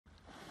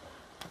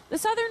The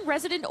southern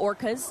resident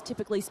orcas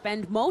typically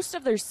spend most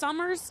of their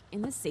summers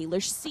in the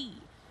Salish Sea.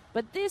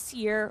 But this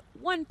year,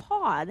 one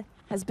pod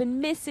has been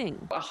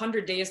missing.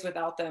 100 days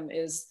without them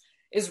is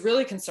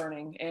really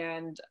concerning,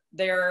 and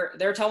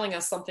they're telling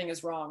us something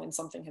is wrong and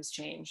something has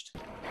changed.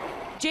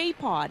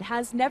 J-pod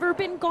has never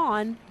been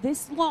gone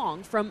this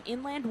long from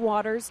inland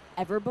waters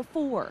ever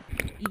before.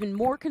 Even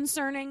more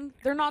concerning,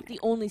 they're not the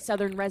only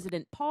southern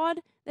resident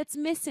pod that's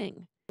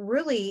missing.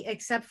 Really,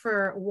 except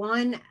for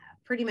one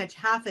pretty much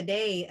half a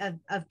day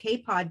of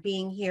K-pod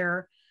being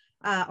here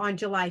on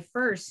July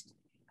 1st,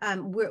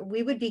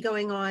 we would be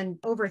going on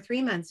over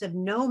 3 months of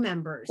no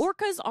members.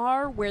 Orcas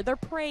are where their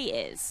prey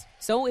is.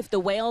 So if the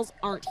whales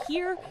aren't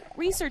here,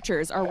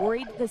 researchers are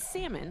worried the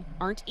salmon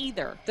aren't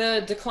either.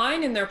 The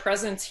decline in their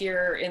presence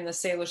here in the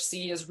Salish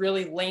Sea is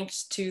really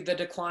linked to the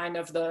decline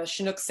of the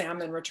Chinook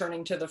salmon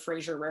returning to the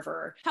Fraser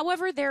River.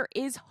 However, there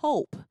is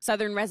hope.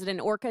 Southern resident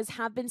orcas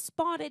have been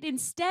spotted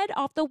instead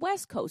off the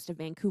west coast of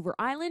Vancouver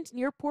Island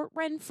near Port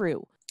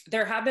Renfrew.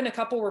 There have been a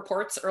couple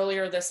reports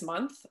earlier this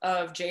month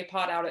of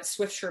J-pod out at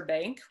Swiftsure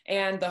Bank,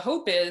 and the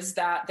hope is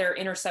that they're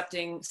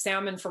intercepting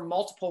salmon from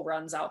multiple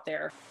runs out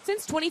there.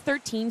 Since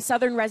 2013,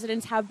 southern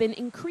residents have been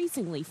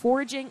increasingly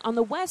foraging on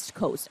the west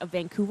coast of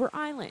Vancouver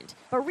Island,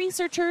 but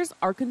researchers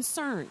are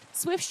concerned.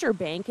 Swiftsure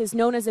Bank is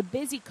known as a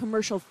busy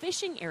commercial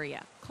fishing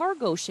area,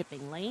 cargo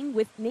shipping lane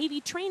with Navy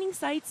training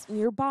sites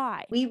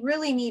nearby. We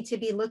really need to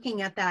be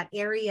looking at that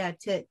area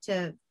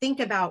to think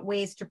about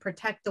ways to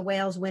protect the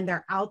whales when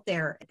they're out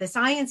there. The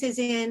science is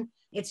in,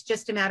 it's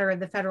just a matter of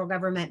the federal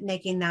government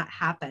making that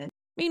happen.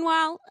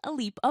 Meanwhile, a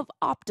leap of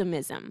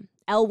optimism.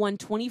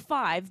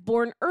 L125,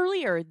 born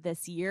earlier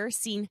this year,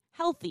 seen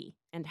healthy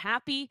and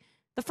happy,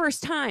 the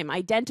first time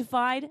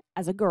identified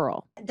as a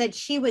girl. That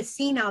she was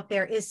seen out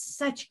there is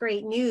such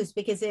great news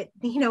because it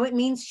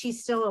means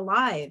she's still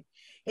alive.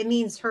 It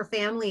means her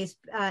family is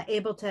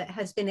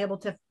has been able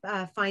to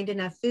find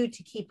enough food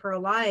to keep her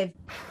alive.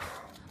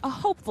 A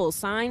hopeful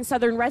sign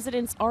southern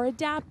residents are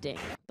adapting.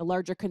 The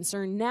larger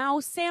concern now,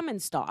 salmon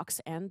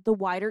stocks and the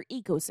wider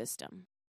ecosystem.